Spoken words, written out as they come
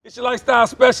It's your lifestyle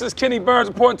specialist, Kenny Burns,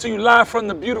 reporting to you live from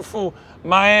the beautiful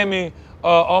Miami,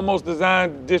 almost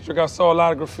designed district. I saw a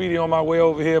lot of graffiti on my way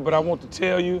over here, but I want to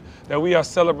tell you that we are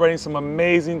celebrating some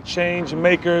amazing change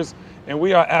makers, and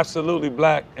we are absolutely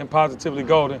black and positively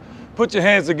golden. Put your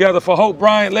hands together for Hope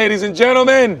Bryant, ladies and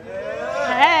gentlemen.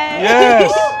 Hey.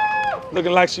 Yes.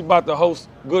 Looking like she about to host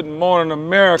Good Morning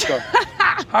America.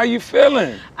 How you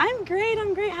feeling? I'm great.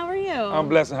 How are you? I'm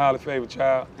blessed and highly favored,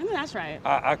 child. I know that's right.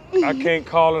 I can't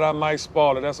call it, I might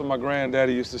spoil it. That's what my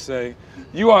granddaddy used to say.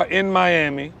 You are in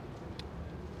Miami,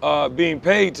 being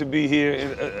paid to be here,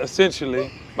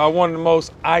 essentially, by one of the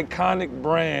most iconic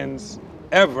brands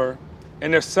ever,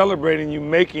 and they're celebrating you,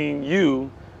 making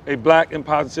you a black and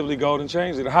positively golden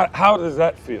change leader. How does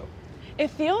that feel? It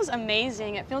feels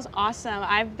amazing. It feels awesome.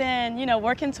 I've been,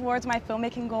 working towards my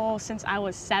filmmaking goal since I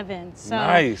was 7. So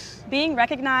nice. Being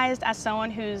recognized as someone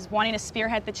who's wanting to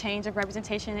spearhead the change of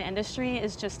representation in the industry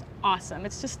is just awesome.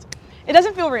 It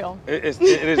doesn't feel real. It is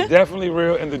definitely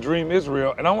real, and the dream is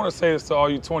real. And I want to say this to all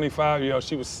you 25-year-olds.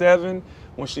 She was 7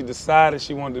 when she decided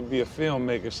she wanted to be a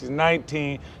filmmaker. She's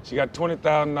 19. She got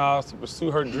 $20,000 to pursue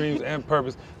her dreams and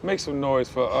purpose. Make some noise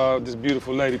for this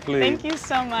beautiful lady, please. Thank you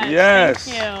so much. Yes.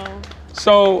 Thank you.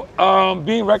 So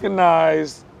being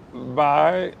recognized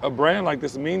by a brand like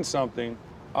this means something.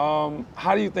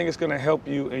 How do you think it's going to help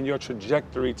you in your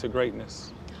trajectory to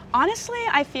greatness? Honestly,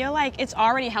 I feel like it's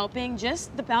already helping.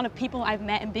 Just the amount of people I've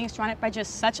met and being surrounded by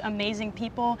just such amazing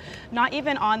people, not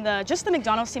even on just the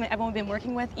McDonald'S team and everyone we've been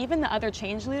working with, even the other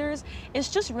change leaders, it's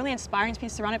just really inspiring to be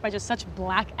surrounded by just such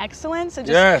black excellence.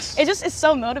 Yes. It just is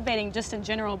so motivating just in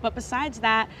general. But besides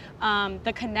that,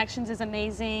 the connections is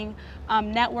amazing,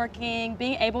 networking,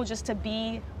 being able just to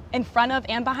be in front of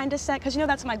and behind a set, because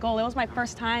that's my goal. It was my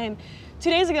first time 2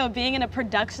 days ago being in a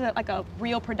production, like a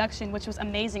real production, which was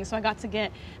amazing. So I got to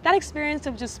get that experience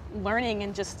of just learning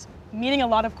and just meeting a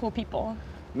lot of cool people.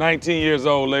 19 years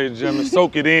old, ladies and gentlemen,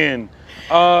 soak it in.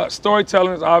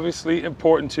 Storytelling is obviously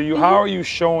important to you. How are you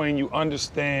showing you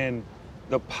understand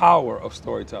the power of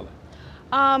storytelling?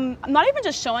 I'm not even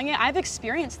just showing it. I've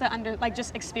experienced that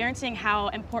just experiencing how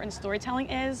important storytelling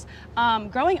is.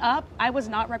 Growing up, I was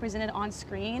not represented on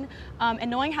screen, and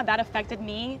knowing how that affected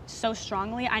me so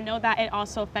strongly, I know that it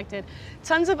also affected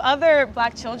tons of other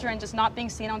black children just not being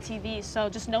seen on TV. So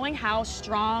just knowing how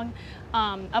strong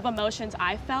of emotions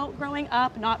I felt growing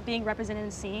up, not being represented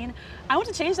and seen, I want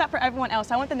to change that for everyone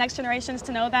else. I want the next generations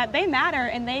to know that they matter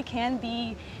and they can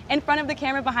be in front of the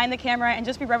camera, behind the camera, and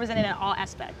just be represented in all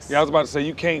aspects. Yeah, I was about to say,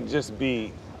 you can't just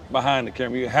be behind the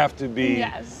camera. You have to be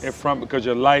in front because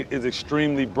your light is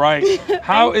extremely bright.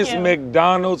 How is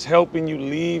McDonald's helping you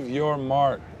leave your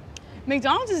mark?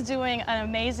 McDonald's is doing an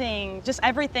amazing, just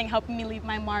everything helping me leave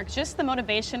my mark. Just the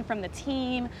motivation from the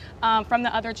team, from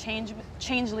the other change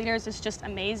leaders is just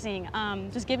amazing.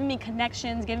 Just giving me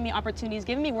connections, giving me opportunities,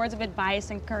 giving me words of advice,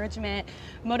 encouragement,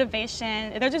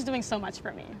 motivation. They're just doing so much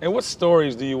for me. And what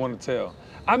stories do you want to tell?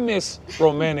 I miss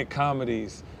romantic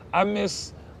comedies. I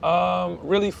miss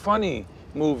really funny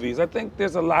movies. I think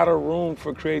there's a lot of room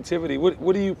for creativity.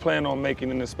 What do you plan on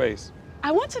making in this space?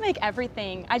 I want to make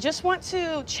everything. I just want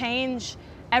to change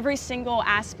every single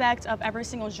aspect of every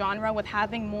single genre with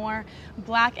having more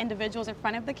black individuals in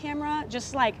front of the camera.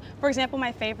 Just like, for example,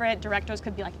 my favorite directors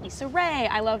could be like Issa Rae.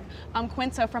 I love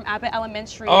Quinta from Abbott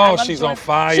Elementary. Oh, she's on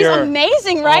fire. She's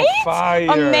amazing, right? On fire.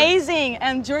 Amazing.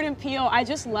 And Jordan Peele, I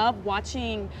just love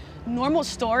watching normal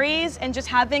stories and just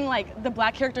having like the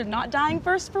black character not dying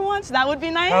first for once. That would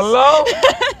be nice. Hello?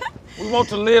 We want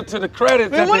to live to the credits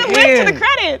at the end. We want to live to the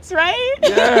credits, right?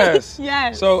 Yes.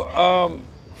 Yes. So,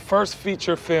 first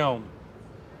feature film,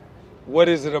 what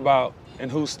is it about and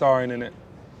who's starring in it?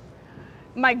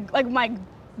 My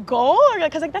goal?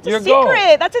 Because that's Your a secret.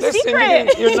 Goal. That's a Listen,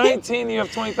 secret. You're 19, you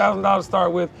have $20,000 to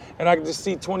start with, and I can just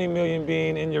see 20 million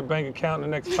being in your bank account in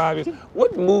the next 5 years.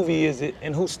 What movie is it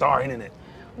and who's starring in it?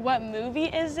 What movie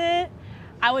is it?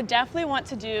 I would definitely want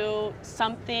to do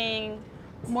something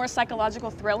more psychological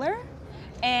thriller.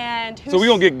 So we're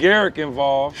going to get Garrick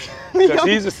involved, because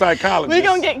he's a psychologist. We're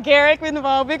going to get Garrick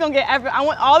involved. We're going to get I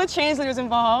want all the change leaders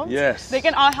involved. Yes. They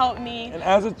can all help me. And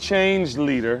as a change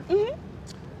leader,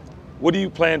 what do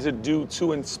you plan to do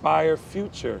to inspire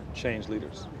future change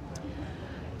leaders?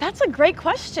 That's a great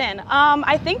question.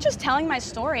 I think just telling my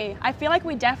story. I feel like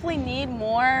we definitely need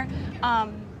more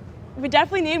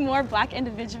black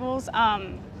individuals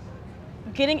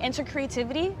getting into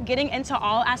creativity, getting into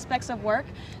all aspects of work.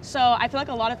 So I feel like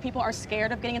a lot of people are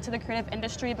scared of getting into the creative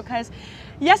industry because,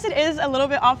 yes, it is a little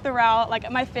bit off the route. Like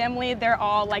my family, they're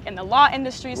all like in the law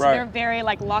industry, so they're very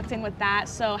like locked in with that.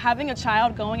 So having a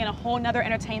child going in a whole nother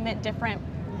entertainment, different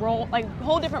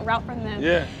whole different route from them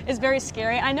is very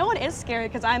scary. I know it is scary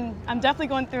because I'm definitely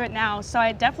going through it now. So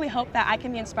I definitely hope that I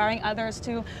can be inspiring others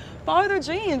to follow their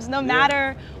dreams, no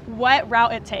matter what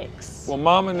route it takes. Well,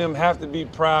 Mom and them have to be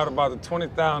proud about the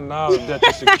 $20,000 that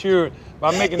you secured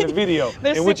by making the video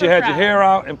in which you had your hair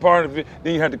out and part of it,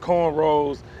 then you had the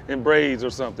cornrows and braids or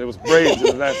something. It was braids.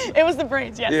 It was the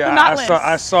braids, yes. Yeah, the knotless.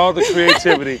 I saw the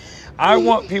creativity. I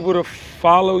want people to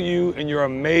follow you in your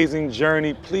amazing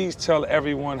journey. Please tell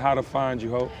everyone how to find you,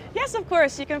 Hope. Yes, of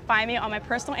course. You can find me on my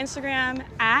personal Instagram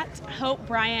at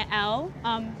HopeBryantL.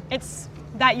 It's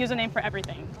that username for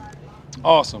everything.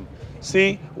 Awesome.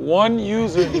 See, one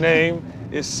username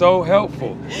is so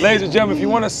helpful. Ladies and gentlemen, if you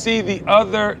want to see the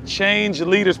other change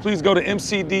leaders, please go to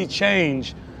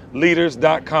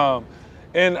mcdchangeleaders.com.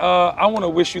 And I want to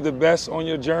wish you the best on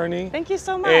your journey. Thank you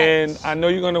so much. And I know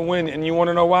you're going to win. And you want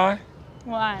to know why?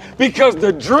 Why? Because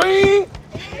the dream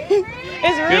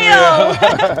is real.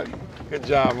 Good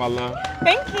job, my love.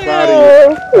 Thank you. Proud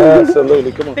of you.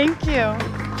 Absolutely. Come on. Thank you.